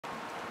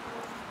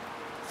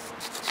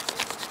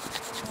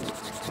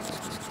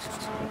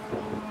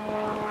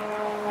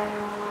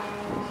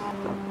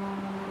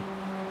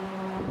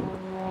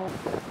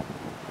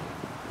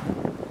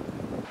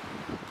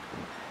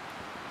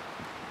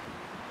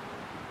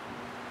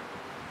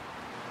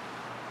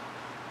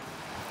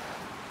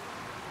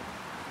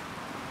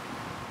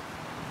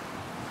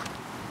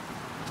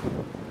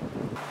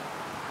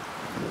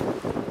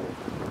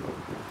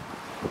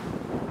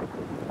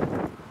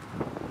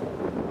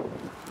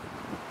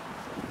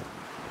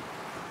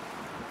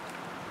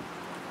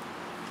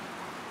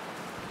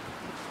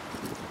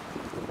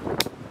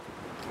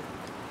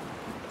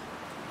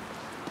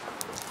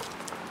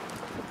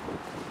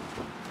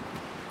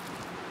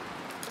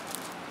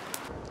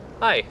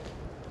Hi,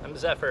 I'm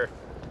Zephyr,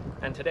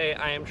 and today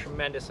I am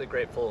tremendously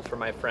grateful for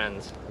my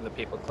friends and the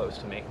people close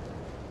to me.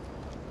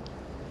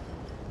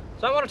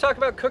 So I want to talk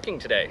about cooking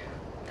today,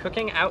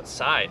 cooking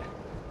outside.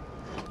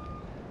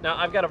 Now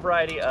I've got a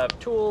variety of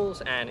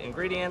tools and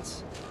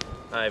ingredients.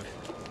 I've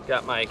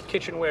got my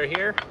kitchenware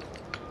here,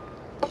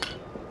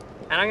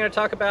 and I'm going to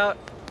talk about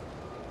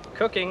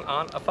cooking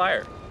on a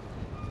fire.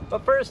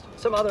 But first,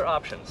 some other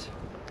options.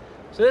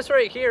 So this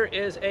right here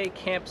is a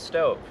camp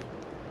stove.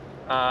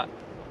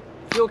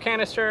 Fuel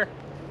canister,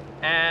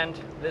 and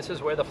this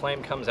is where the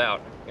flame comes out.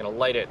 I'm gonna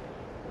light it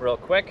real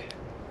quick.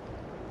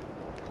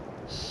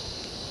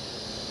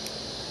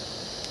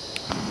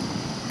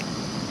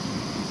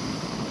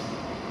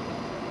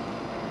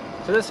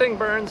 So this thing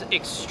burns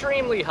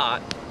extremely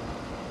hot,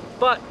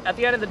 but at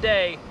the end of the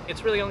day,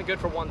 it's really only good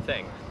for one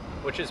thing,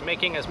 which is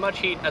making as much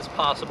heat as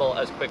possible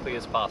as quickly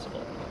as possible.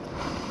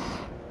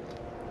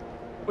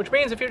 Which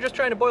means if you're just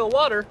trying to boil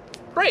water,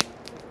 great.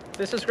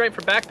 This is great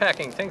for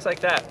backpacking, things like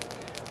that.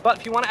 But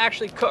if you want to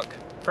actually cook,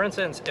 for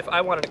instance, if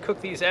I wanted to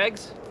cook these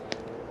eggs,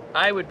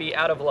 I would be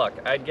out of luck.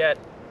 I'd get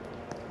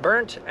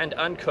burnt and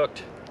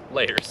uncooked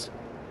layers.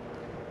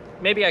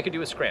 Maybe I could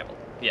do a scramble.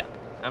 Yeah,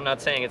 I'm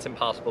not saying it's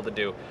impossible to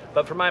do,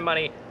 but for my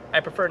money,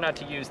 I prefer not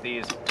to use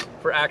these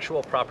for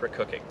actual proper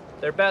cooking.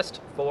 They're best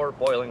for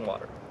boiling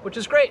water, which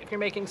is great if you're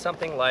making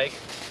something like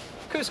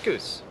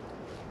couscous.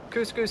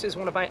 Couscous is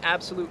one of my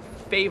absolute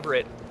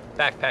favorite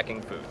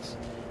backpacking foods.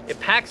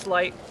 It packs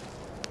light,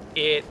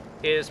 it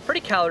is pretty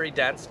calorie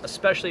dense,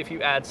 especially if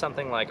you add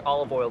something like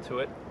olive oil to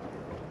it,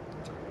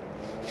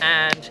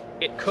 and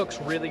it cooks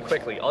really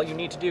quickly. All you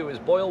need to do is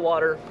boil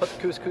water, put the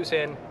couscous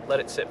in, let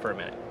it sit for a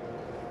minute.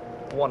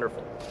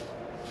 Wonderful.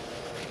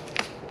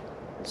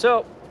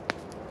 So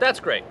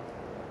that's great,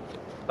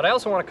 but I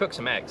also want to cook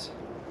some eggs.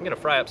 I'm gonna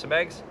fry up some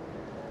eggs,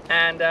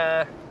 and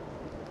I'm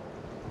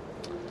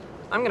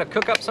gonna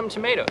cook up some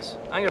tomatoes.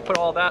 I'm gonna put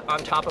all that on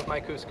top of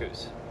my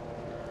couscous.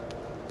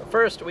 But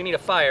first, we need a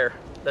fire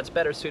that's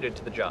better suited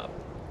to the job.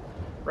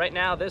 Right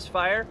now, this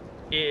fire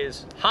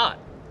is hot,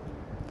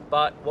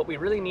 but what we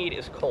really need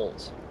is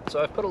coals.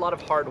 So I've put a lot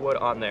of hardwood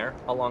on there,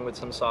 along with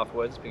some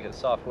softwoods, because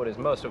softwood is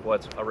most of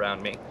what's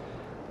around me.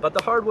 But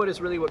the hardwood is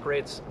really what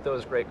creates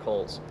those great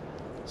coals.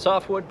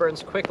 Softwood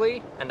burns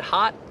quickly and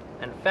hot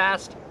and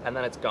fast, and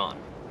then it's gone.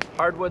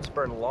 Hardwoods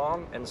burn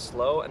long and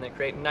slow, and they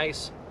create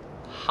nice,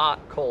 hot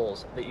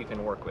coals that you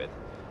can work with.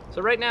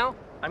 So right now,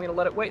 I'm gonna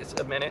let it wait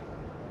a minute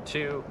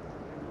to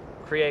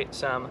create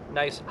some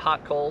nice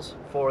hot coals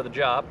for the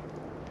job.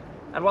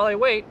 And while I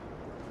wait,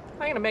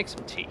 I'm gonna make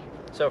some tea.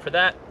 So for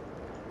that,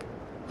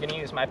 I'm gonna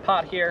use my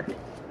pot here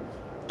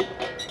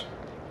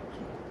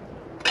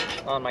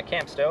on my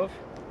camp stove.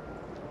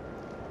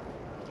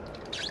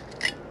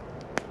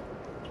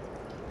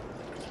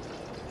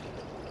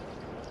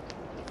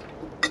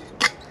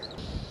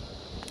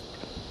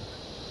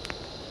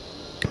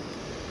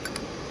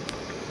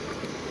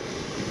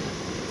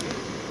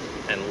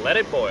 And let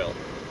it boil.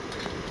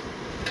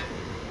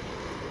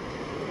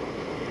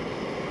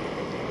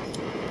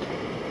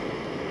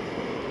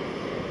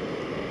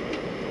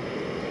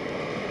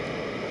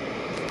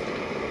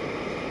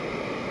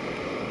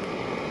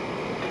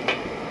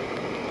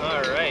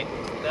 All right,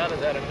 that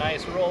is at a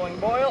nice rolling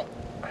boil.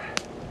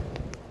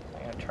 I'm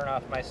gonna turn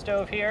off my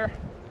stove here,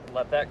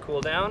 let that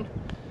cool down,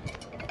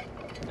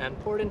 and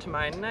pour it into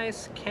my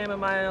nice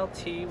chamomile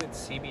tea with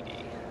CBD.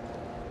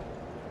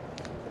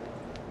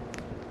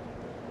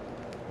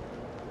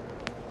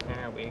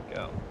 There we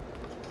go.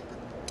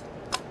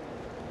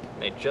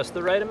 Made just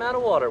the right amount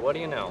of water, what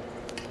do you know?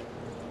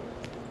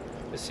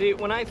 You see,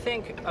 when I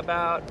think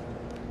about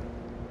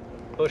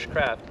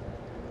bushcraft,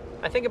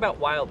 I think about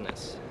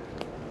wildness.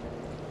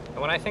 And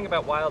when I think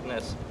about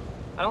wildness,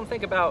 I don't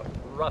think about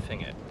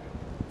roughing it.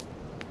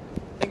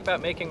 I think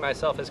about making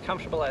myself as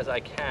comfortable as I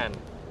can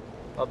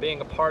while being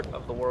a part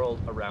of the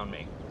world around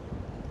me.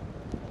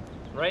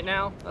 Right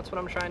now, that's what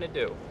I'm trying to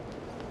do.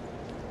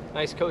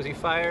 Nice cozy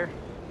fire,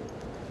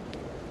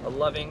 a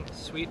loving,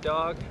 sweet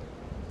dog,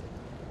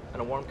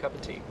 and a warm cup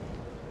of tea.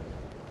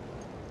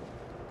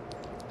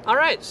 All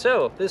right,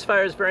 so this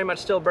fire is very much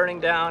still burning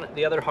down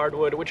the other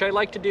hardwood, which I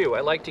like to do.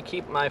 I like to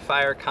keep my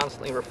fire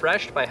constantly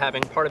refreshed by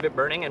having part of it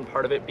burning and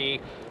part of it be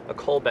a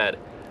coal bed.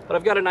 But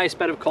I've got a nice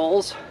bed of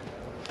coals,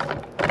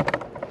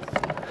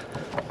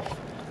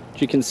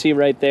 which you can see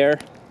right there,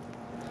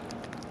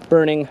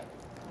 burning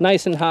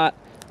nice and hot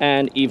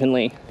and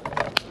evenly.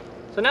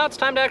 So now it's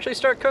time to actually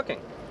start cooking.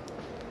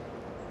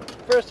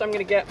 First, I'm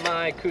gonna get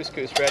my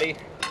couscous ready.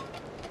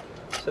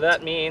 So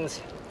that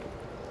means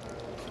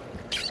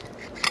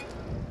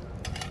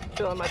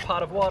filling my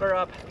pot of water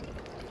up.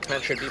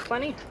 That should be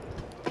plenty.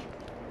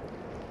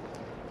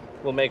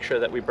 We'll make sure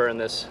that we burn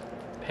this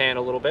pan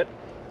a little bit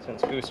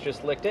since Goose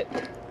just licked it.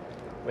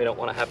 We don't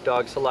want to have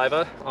dog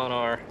saliva on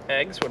our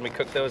eggs when we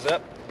cook those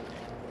up.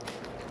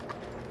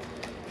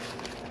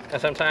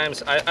 And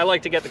sometimes I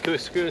like to get the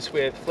couscous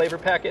with flavor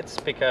packets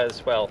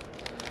because, well,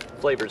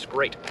 flavor's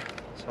great.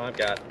 So I've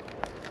got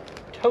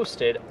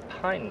toasted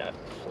pine nut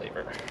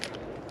flavor.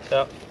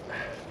 So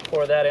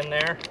pour that in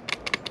there.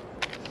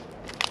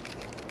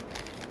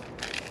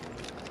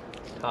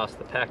 Toss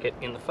the packet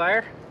in the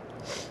fire.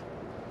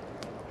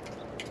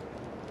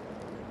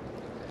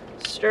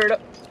 Stir it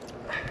up.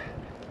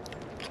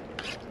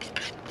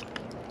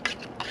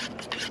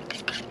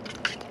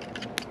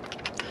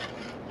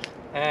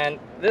 And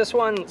this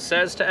one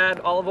says to add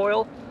olive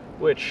oil,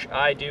 which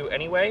I do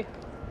anyway.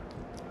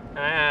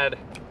 I add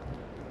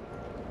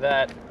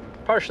that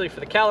partially for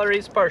the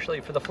calories,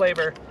 partially for the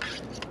flavor,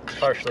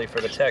 partially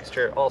for the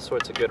texture, all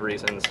sorts of good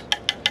reasons.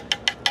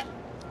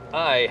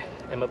 I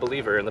am a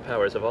believer in the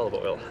powers of olive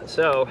oil.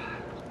 So,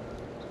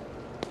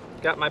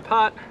 got my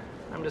pot.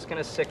 I'm just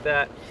gonna stick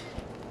that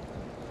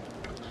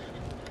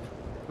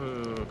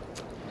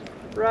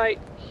right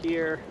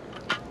here.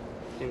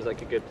 Seems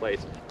like a good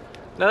place.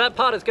 Now that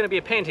pot is gonna be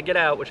a pain to get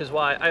out, which is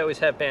why I always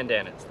have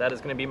bandanas. That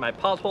is gonna be my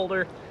pot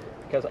holder,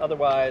 because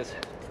otherwise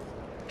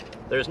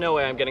there's no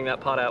way I'm getting that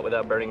pot out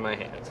without burning my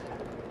hands.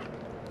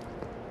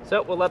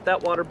 So we'll let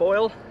that water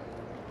boil.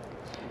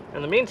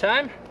 In the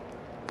meantime,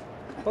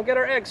 we'll get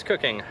our eggs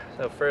cooking.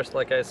 So first,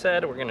 like I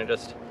said, we're gonna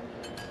just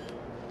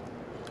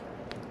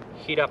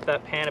heat up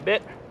that pan a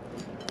bit.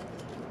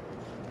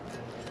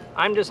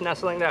 I'm just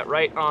nestling that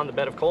right on the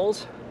bed of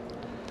coals.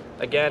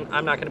 Again,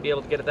 I'm not gonna be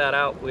able to get that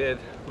out with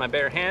my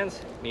bare hands.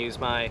 I'm gonna use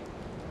my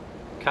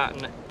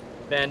cotton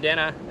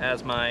bandana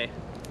as my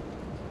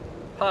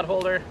pot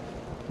holder.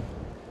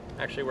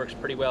 Actually works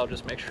pretty well.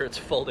 Just make sure it's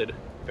folded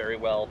very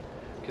well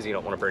because you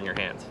don't want to burn your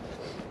hands.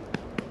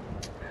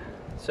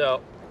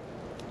 So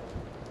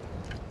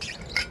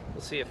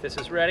we'll see if this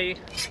is ready.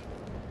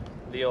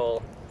 The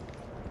old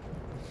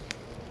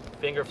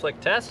finger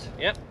flick test.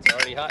 Yep, it's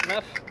already hot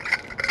enough.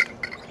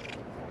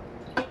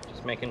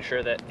 Just making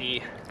sure that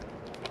the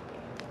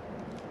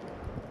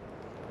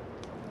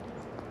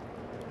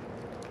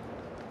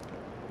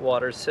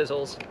water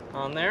sizzles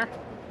on there.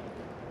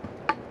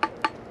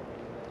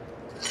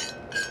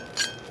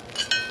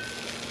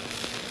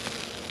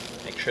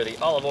 Make sure the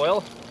olive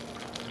oil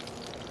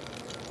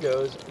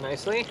goes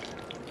nicely.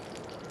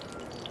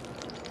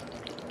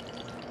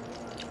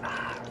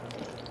 I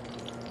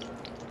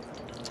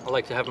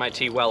like to have my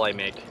tea while I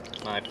make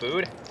my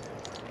food.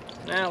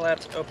 Now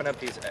let's open up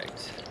these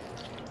eggs.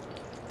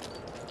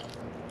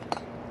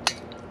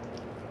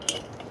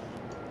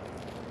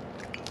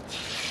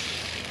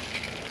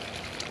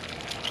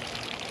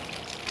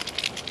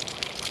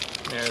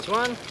 There's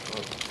one.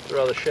 We'll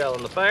throw the shell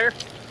in the fire.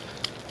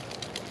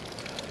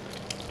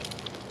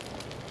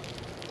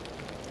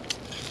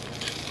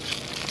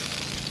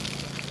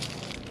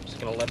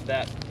 Just gonna let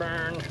that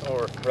burn,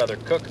 or rather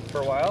cook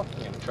for a while.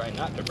 I'm gonna try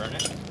not to burn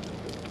it.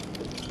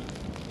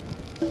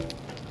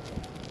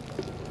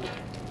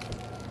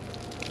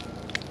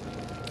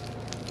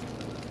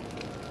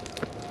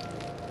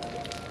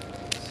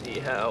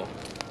 See how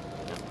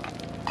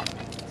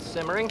it's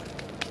simmering.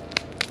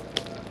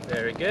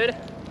 Very good.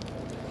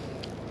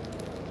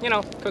 You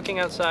know, cooking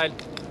outside,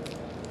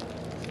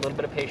 a little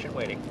bit of patient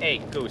waiting. Hey,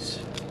 goose.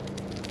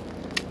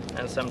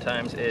 And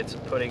sometimes it's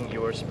putting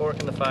your spork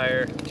in the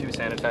fire to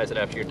sanitize it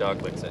after your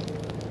dog licks it.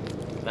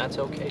 That's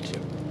okay too.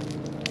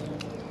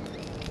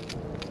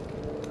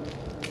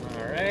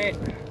 All right,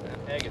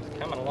 that egg is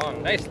coming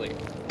along nicely.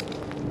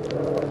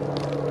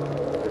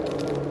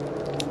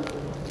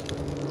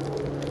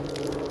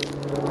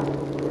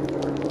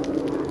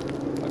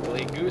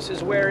 Luckily, goose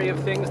is wary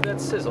of things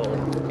that sizzle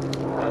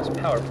as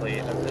powerfully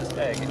as this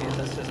egg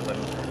is sizzling.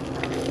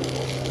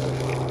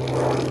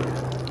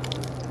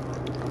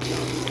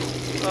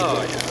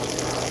 Oh yeah.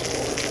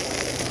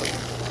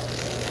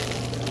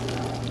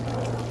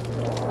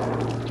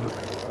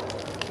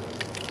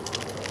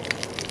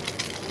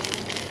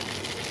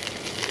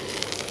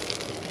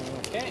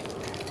 Okay,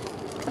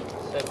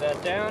 set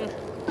that down.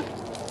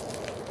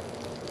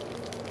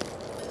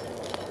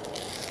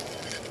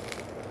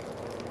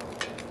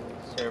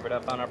 Serve it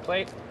up on our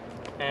plate,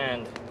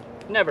 and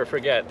never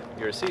forget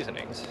your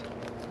seasonings.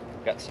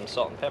 Got some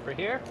salt and pepper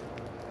here.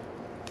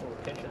 A little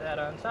pinch of that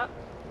on top.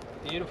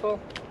 Beautiful.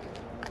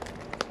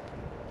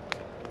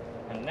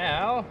 And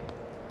now,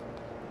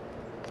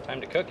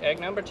 time to cook egg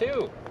number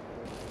 2.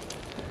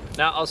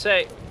 Now I'll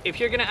say, if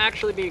you're gonna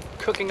actually be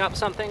cooking up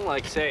something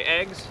like say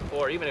eggs,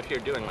 or even if you're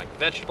doing like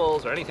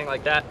vegetables or anything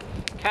like that,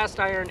 cast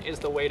iron is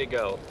the way to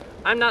go.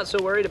 I'm not so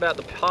worried about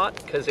the pot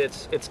because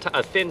it's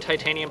a thin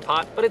titanium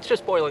pot, but it's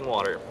just boiling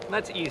water.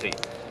 That's easy.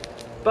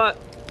 But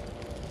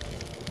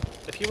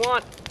if you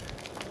want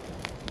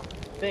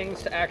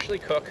things to actually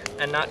cook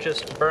and not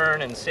just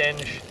burn and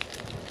singe,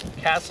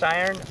 cast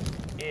iron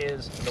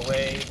is the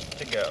way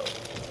to go.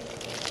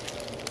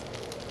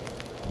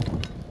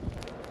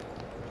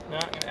 Now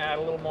I'm going to add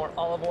a little more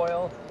olive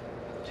oil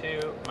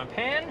to my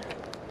pan.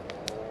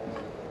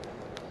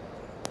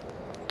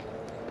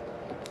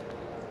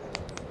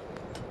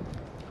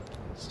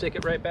 Stick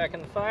it right back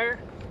in the fire.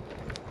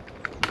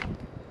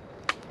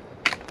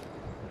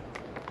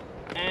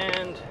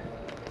 And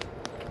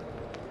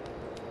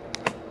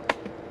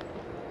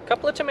a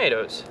couple of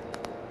tomatoes.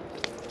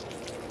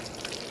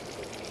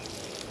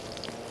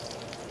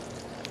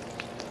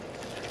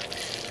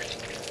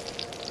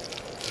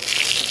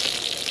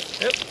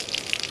 Yep.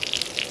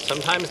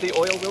 sometimes the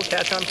oil will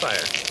catch on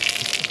fire.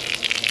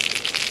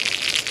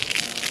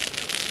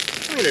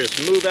 I'm gonna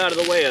just move out of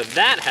the way of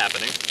that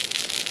happening.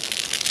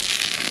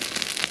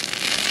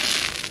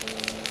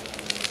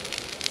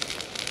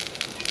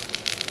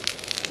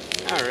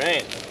 All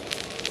right,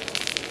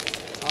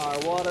 our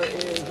water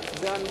is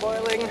done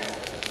boiling.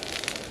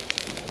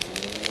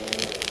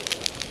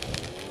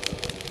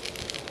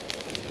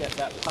 Get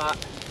that pot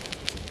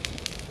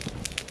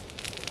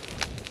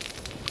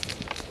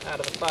out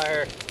of the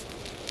fire.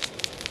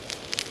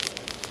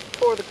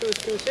 Pour the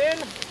couscous in.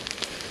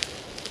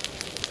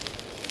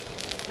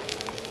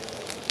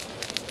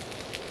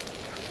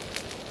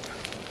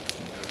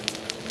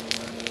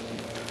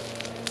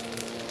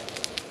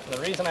 The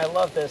reason I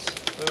love this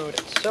food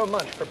so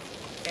much for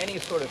any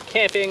sort of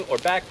camping or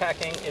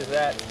backpacking is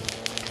that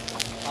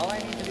all I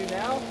need to do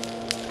now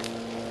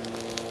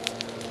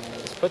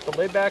is put the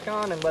lid back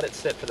on and let it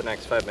sit for the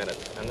next 5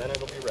 minutes, and then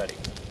it'll be ready.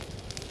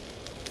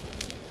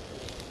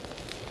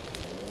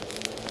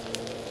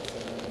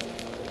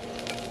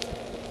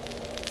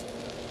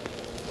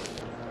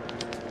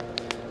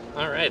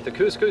 All right, the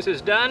couscous is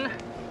done.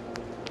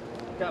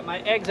 Got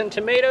my eggs and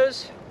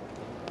tomatoes.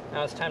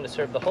 Now it's time to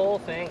serve the whole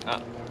thing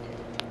up.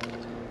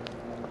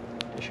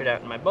 Dish it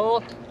out in my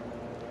bowl.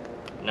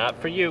 Not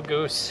for you,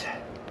 goose.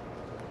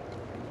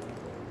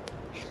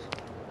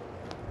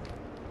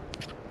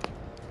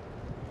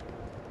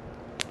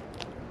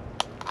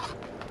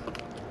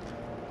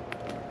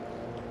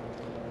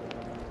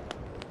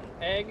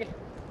 Egg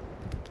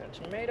and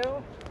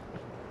tomato.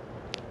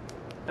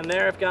 And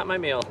there I've got my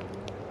meal.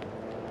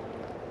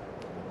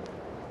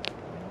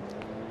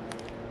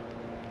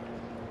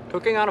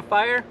 Cooking on a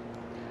fire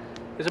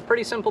is a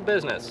pretty simple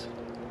business.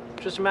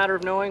 It's just a matter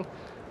of knowing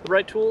the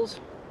right tools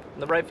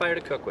and the right fire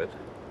to cook with.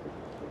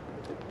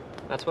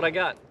 That's what I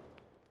got.